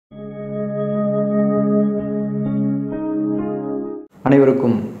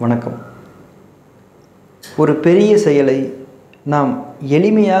அனைவருக்கும் வணக்கம். ஒரு பெரிய செயலை நாம்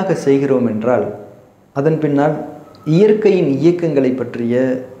எளிமையாக செய்கிறோம் என்றால் அதன் பின்னால் இயற்கையின் இயக்கங்களை பற்றிய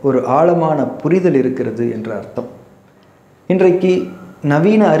ஒரு ஆழமான புரிதல் இருக்கிறது என்ற அர்த்தம். இன்றைக்கு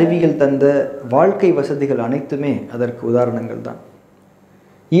நவீன அறிவியல் தந்த வாழ்க்கை வசதிகள் அனைத்துமே அதற்கு உதாரணங்கள் தான்.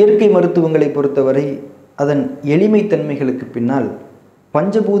 இயற்கை மருத்துவங்களை பொறுத்தவரை அதன் எளிமைத்தன்மைகளுக்கு பின்னால்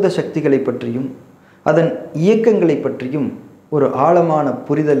பஞ்சபூத சக்திகளை பற்றியும் அதன் இயக்கங்களை பற்றியும் ஒரு ஆழமான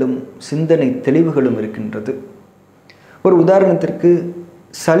புரிதலும் சிந்தனை தெளிவுகளும் இருக்கின்றது. ஒரு உதாரணத்திற்கு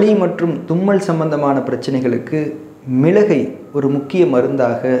சளி மற்றும் தும்மல் சம்பந்தமான பிரச்சனைகளுக்கு மிளகை ஒரு முக்கிய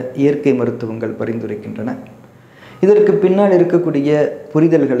மருந்தாக இயற்கை மருத்துவங்கள் பரிந்துரைக்கின்றன. இதற்கு பின்னால் இருக்கக்கூடிய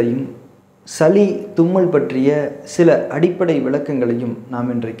புரிதல்களையும் சளி தும்மல் பற்றிய சில அடிப்படை விளக்கங்களையும்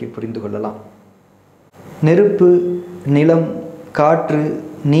நாம் இன்றைக்கு புரிந்து கொள்ளலாம். நெருப்பு, நிலம், காற்று,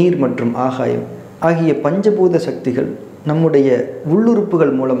 நீர் மற்றும் ஆகாயம் ஆகிய பஞ்சபூத சக்திகள் நம்முடைய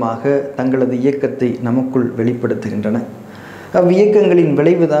உள்ளுறுப்புகள் மூலமாக தங்களது இயக்கத்தை நமக்குள் வெளிப்படுத்துகின்றன. அவ்வியக்கங்களின்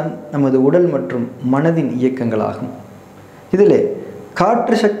விளைவுதான் நமது உடல் மற்றும் மனதின் இயக்கங்களாகும். இதில்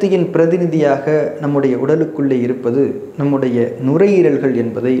காற்று சக்தியின் பிரதிநிதியாக நம்முடைய உடலுக்குள்ளே இருப்பது நம்முடைய நுரையீரல்கள்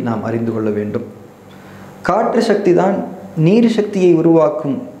என்பதை நாம் அறிந்து கொள்ள வேண்டும். காற்று சக்தி தான் நீர் சக்தியை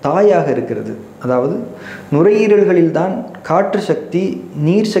உருவாக்கும் தாயாக இருக்கிறது. அதாவது நுரையீரல்களில்தான் காற்று சக்தி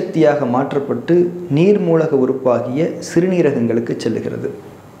நீர் சக்தியாக மாற்றப்பட்டு நீர்மூலக உறுப்பாகிய சிறுநீரகங்களுக்கு செல்லுகிறது.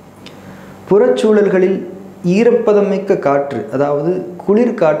 புறச்சூழல்களில் ஈரப்பதமிக்க காற்று, அதாவது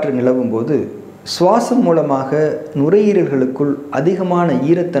குளிர் காற்று நிலவும் போது சுவாசம் மூலமாக நுரையீரல்களுக்குள் அதிகமான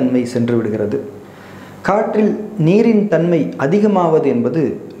ஈரத்தன்மை சென்று விடுகிறது. காற்றில் நீரின் தன்மை அதிகமாவது என்பது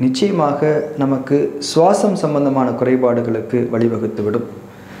நிச்சயமாக நமக்கு சுவாசம் சம்பந்தமான குறைபாடுகளுக்கு வழிவகுத்துவிடும்.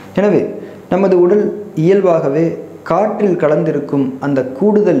 எனவே நமது உடல் இயல்பாகவே காற்றில் கலந்திருக்கும் அந்த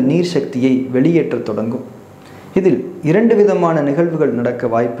கூடுதல் நீர் சக்தியை வெளியேற்றத் தொடங்கும். இதில் இரண்டு விதமான நிகழ்வுகள் நடக்க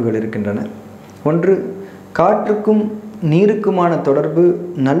வாய்ப்புகள் இருக்கின்றன. ஒன்று, காற்றுக்கும் நீருக்குமான தொடர்பு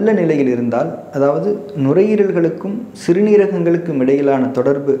நல்ல நிலையில் இருந்தால், அதாவது நுரையீரல்களுக்கும் சிறுநீரகங்களுக்கும் இடையிலான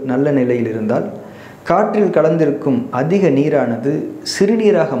தொடர்பு நல்ல நிலையில் இருந்தால் காற்றில் கலந்திருக்கும் அதிக நீரானது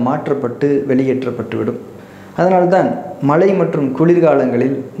சிறுநீராக மாற்றப்பட்டு வெளியேற்றப்பட்டுவிடும். அதனால்தான் மழை மற்றும்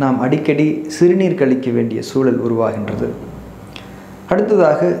குளிர்காலங்களில் நாம் அடிக்கடி சிறுநீர் கழிக்க வேண்டிய சூழல் உருவாகின்றது.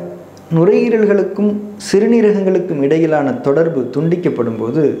 அடுத்ததாக, நுரையீரல்களுக்கும் சிறுநீரகங்களுக்கும் இடையிலான தொடர்பு துண்டிக்கப்படும்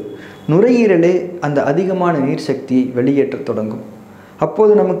போது நுரையீரலே அந்த அதிகமான நீர் சக்தியை வெளியேற்றத் தொடங்கும்.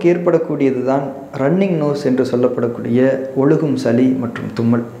 அப்போது நமக்கு ஏற்படக்கூடியது தான் ரன்னிங் நோஸ் என்று சொல்லப்படக்கூடிய ஒழுகும் சளி மற்றும்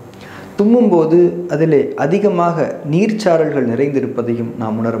தும்மல். தும்மும்போது அதிலே அதிகமாக நீர்ச்சாரல்கள் நிறைந்திருப்பதையும்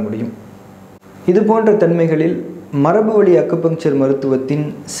நாம் உணர முடியும். இது போன்ற தன்மைகளில் மரபு வழி அக்குபங்க்சர் மருத்துவத்தின்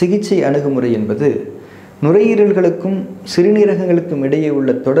சிகிச்சை அணுகுமுறை என்பது நுரையீரல்களுக்கும் சிறுநீரகங்களுக்கும் இடையே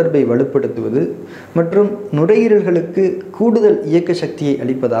உள்ள தொடர்பை வலுப்படுத்துவது மற்றும் நுரையீரல்களுக்கு கூடுதல் இயக்க சக்தியை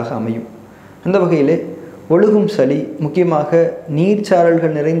அளிப்பதாக அமையும். அந்த வகையிலே ஒழுகும் சளி, முக்கியமாக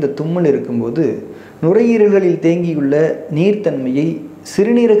நீர்ச்சாரல்கள் நிறைந்த தும்மல் இருக்கும்போது நுரையீரல்களில் தேங்கியுள்ள நீர்த்தன்மையை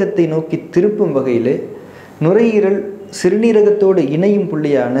சிறுநீரகத்தை நோக்கி திருப்பும் வகையிலே நுரையீரல் சிறுநீரகத்தோடு இணையும்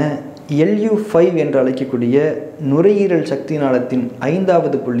புள்ளியான LU5 என்று அழைக்கக்கூடிய நுரையீரல் சக்தி நாளத்தின்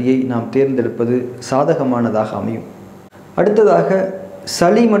 5வது புள்ளியை நாம் தேர்ந்தெடுப்பது சாதகமானதாக அமையும். அடுத்ததாக,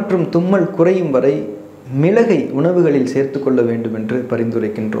 சளி மற்றும் தும்மல் குறையும் வரை மிளகை உணவுகளில் சேர்த்து கொள்ள வேண்டும் என்று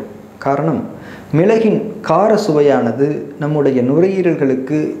பரிந்துரைக்கின்றோம். காரணம், மிளகின் கார சுவையானது நம்முடைய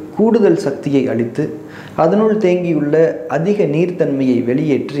நுரையீரல்களுக்கு கூடுதல் சக்தியை அளித்து அதனுள் தேங்கியுள்ள அதிக நீர்த்தன்மையை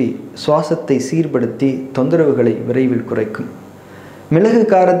வெளியேற்றி சுவாசத்தை சீர்படுத்தி தொந்தரவுகளை விரைவில் குறைக்கும். மிளகு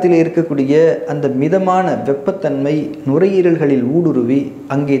காரத்தில் இருக்கக்கூடிய அந்த மிதமான வெப்பத்தன்மை நுரையீரல்களில் ஊடுருவி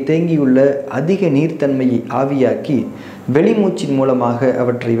அங்கே தேங்கியுள்ள அதிக நீர்த்தன்மையை ஆவியாக்கி வெளிமூச்சின் மூலமாக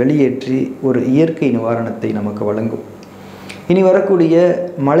அவற்றை வெளியேற்றி ஒரு இயற்கை நிவாரணத்தை நமக்கு வழங்கும். இனி வரக்கூடிய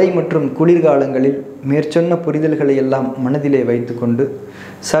மழை மற்றும் குளிர்காலங்களில் மேற்சொன்ன புரிதல்களை எல்லாம் மனதிலே வைத்துக்கொண்டு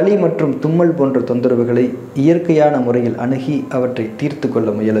சளி மற்றும் தும்மல் போன்ற தொந்தரவுகளை இயற்கையான முறையில் அணுகி அவற்றை தீர்த்து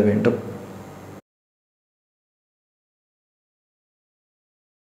கொள்ள முயல வேண்டும்.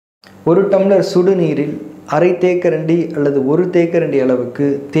 ஒரு டம்ளர் சுடுநீரில் அரை தேக்கரண்டி அல்லது 1 தேக்கரண்டி அளவுக்கு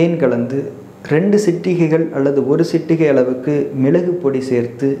தேன் கலந்து 2 சிட்டிகைகள் அல்லது 1 சிட்டிகை அளவுக்கு மிளகு பொடி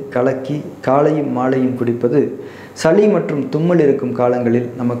சேர்த்து கலக்கி காலையும் மாலையும் குடிப்பது சளி மற்றும் தும்மல் இருக்கும் காலங்களில்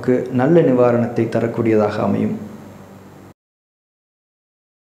நமக்கு நல்ல நிவாரணத்தை தரக்கூடியதாக அமையும்.